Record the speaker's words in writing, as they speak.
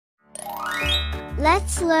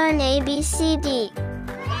Let's learn ABCD.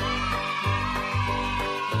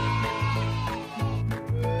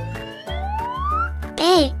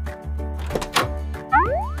 A.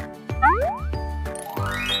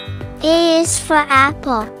 A is for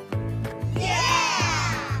apple.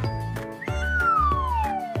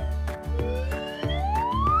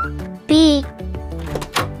 B.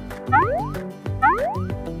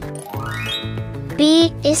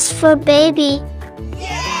 B is for baby.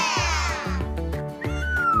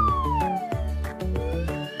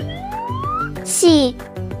 C.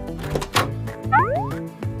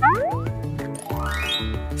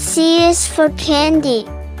 C is for candy.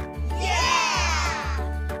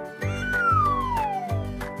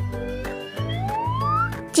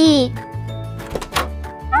 D.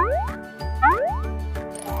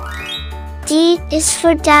 D is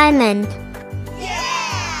for diamond.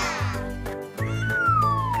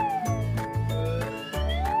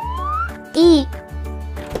 E.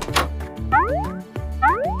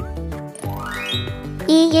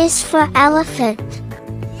 E is for elephant.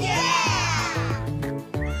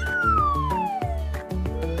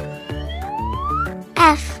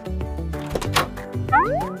 F.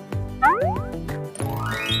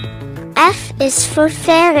 F is for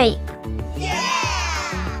fairy.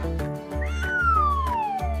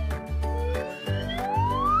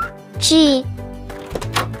 G.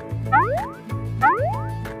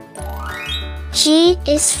 G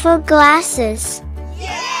is for glasses.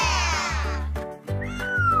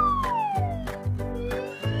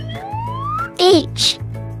 H.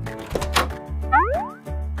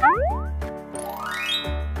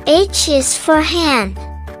 H is for hand.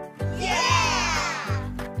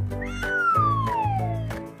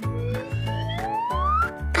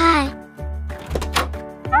 I.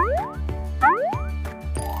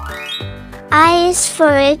 I is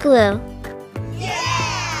for igloo.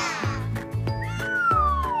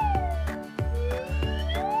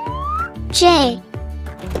 J.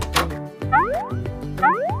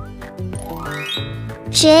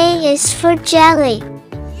 J is for jelly.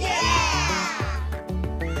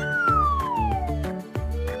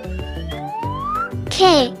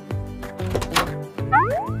 K.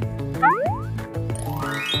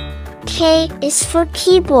 K is for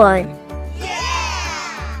keyboard.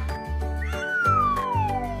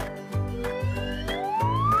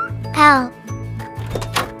 L.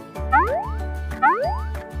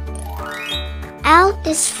 L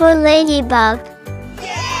is for ladybug.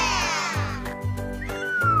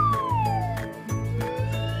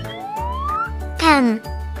 M.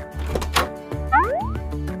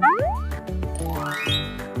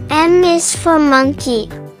 M is for monkey.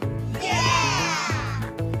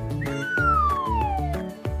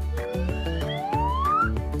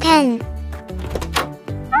 N.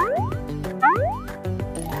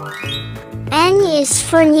 N is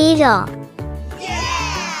for needle.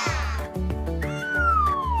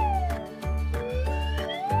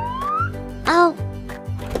 O.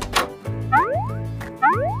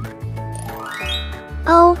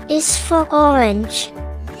 O is for orange.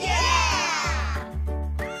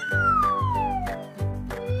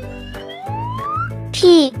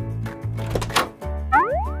 P.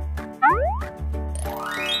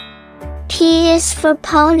 P is for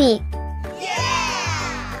pony.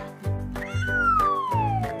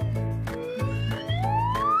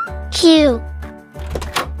 Q.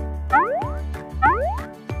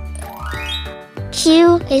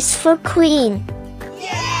 Q is for queen.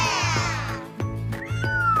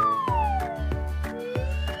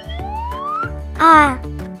 R.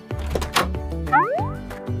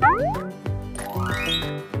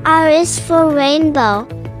 R is for rainbow.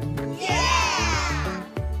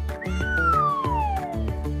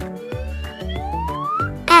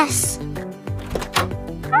 S.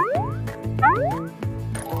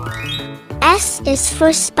 S is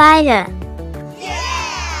for spider.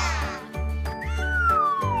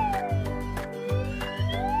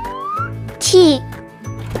 T.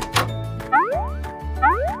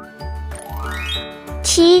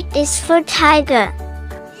 T is for tiger.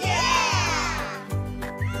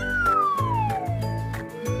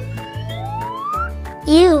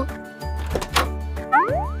 U.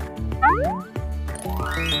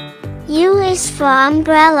 U is for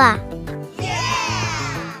umbrella.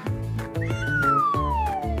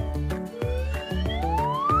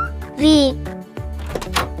 V.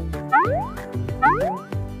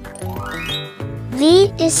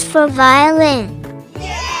 V is for violin.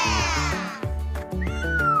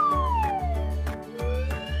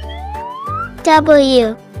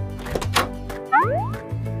 W.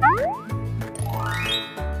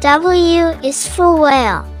 W is for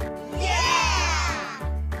whale.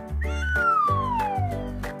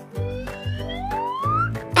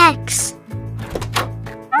 X.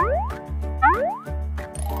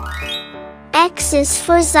 X is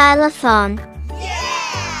for xylophone.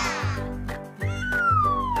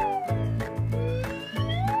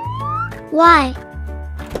 Y.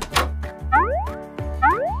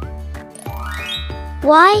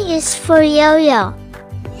 Y is for yo-yo.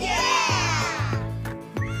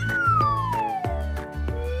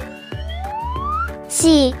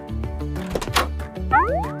 Z.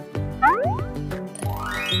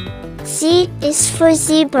 Z is for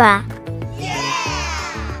zebra.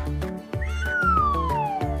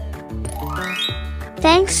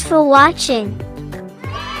 Thanks for watching.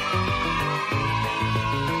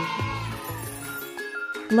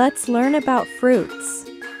 Let's learn about fruits.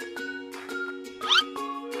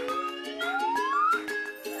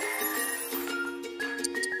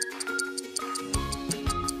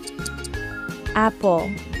 Apple.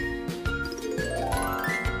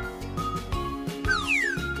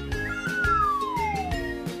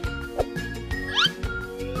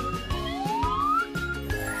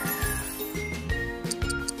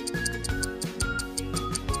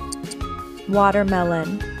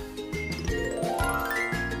 Watermelon.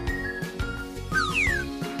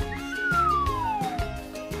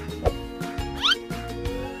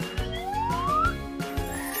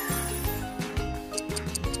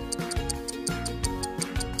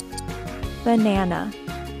 Banana.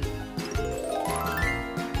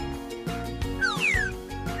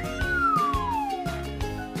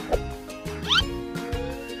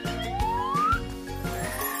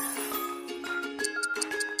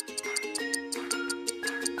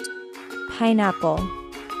 Pineapple.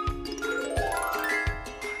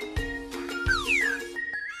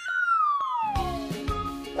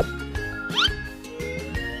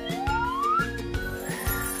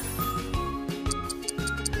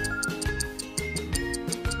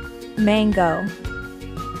 Mango.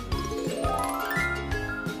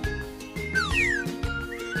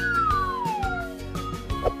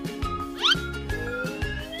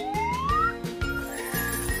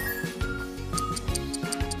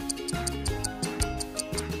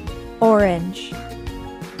 Orange.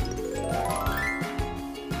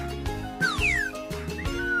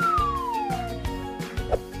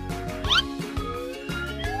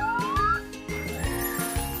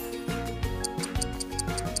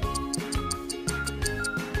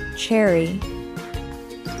 Cherry.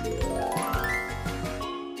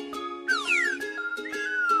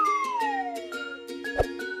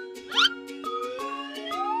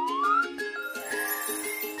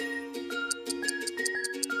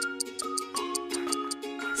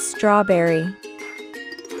 Strawberry.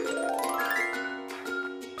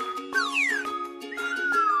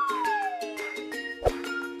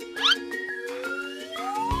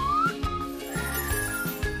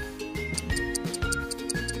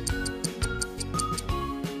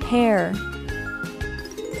 Pear.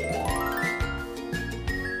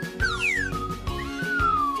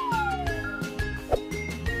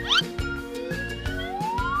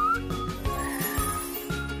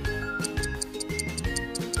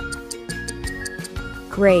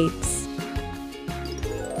 Grapes.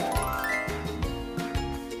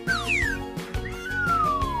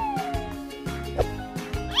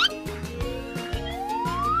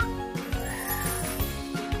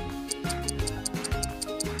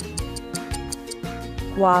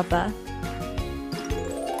 Guava.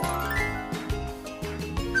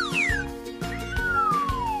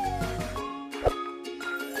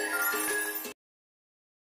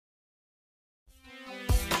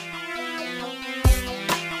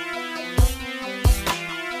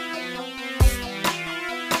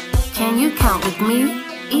 Can you count with me?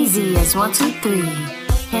 Easy as 1, 2, 3.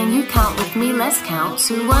 Can you count with me? Let's count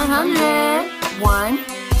to 100. 1,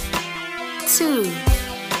 2,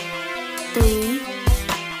 3,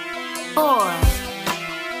 4,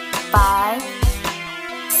 5,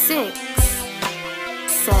 6,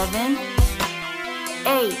 7,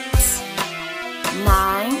 8,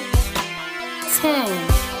 9,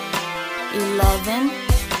 10, 11,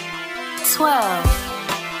 12,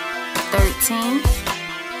 13,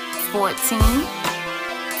 14,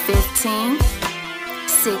 15,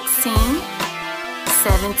 16,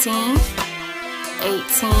 17,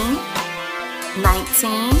 18,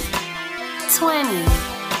 19,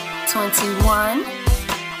 20, 21,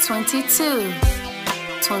 22,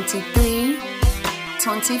 23,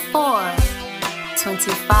 24,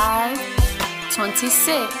 25,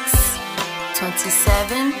 26,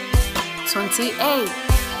 27, 28,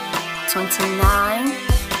 29,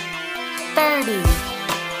 30,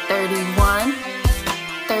 31,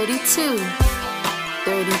 32,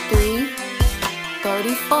 33,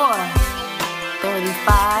 34,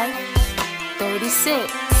 35,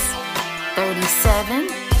 36, 37,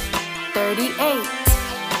 38,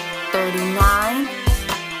 39,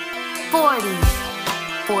 40,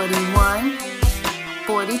 41,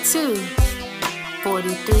 42,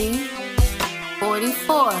 43,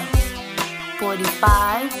 44,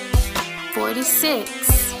 45, 46,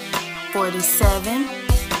 47,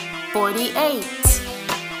 48,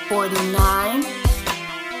 49,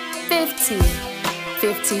 50,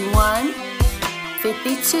 51,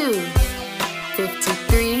 52,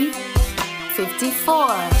 53,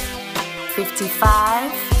 54,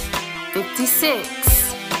 55, 56,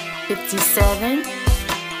 57,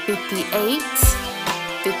 58,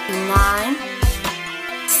 59,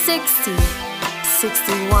 60,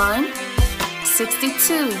 61,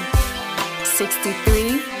 62,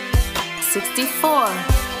 63, 64,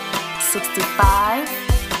 65,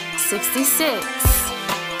 66,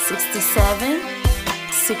 67,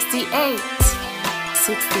 68,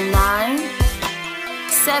 69,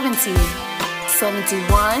 70,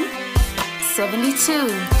 71,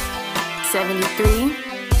 72, 73,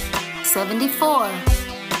 74,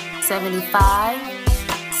 75,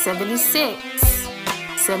 76,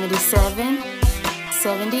 77,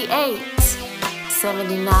 78,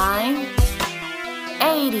 79,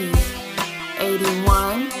 80,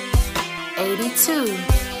 81, 82,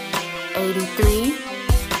 83,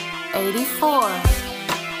 84,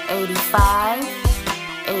 85,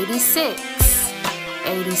 86,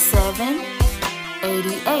 87,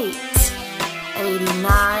 88,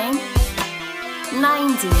 89,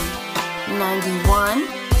 90, 91,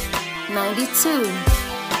 92,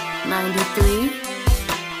 93,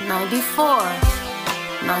 94,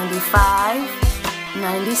 95,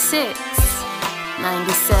 96,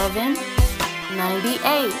 97,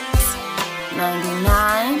 98,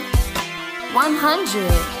 99,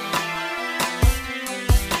 100.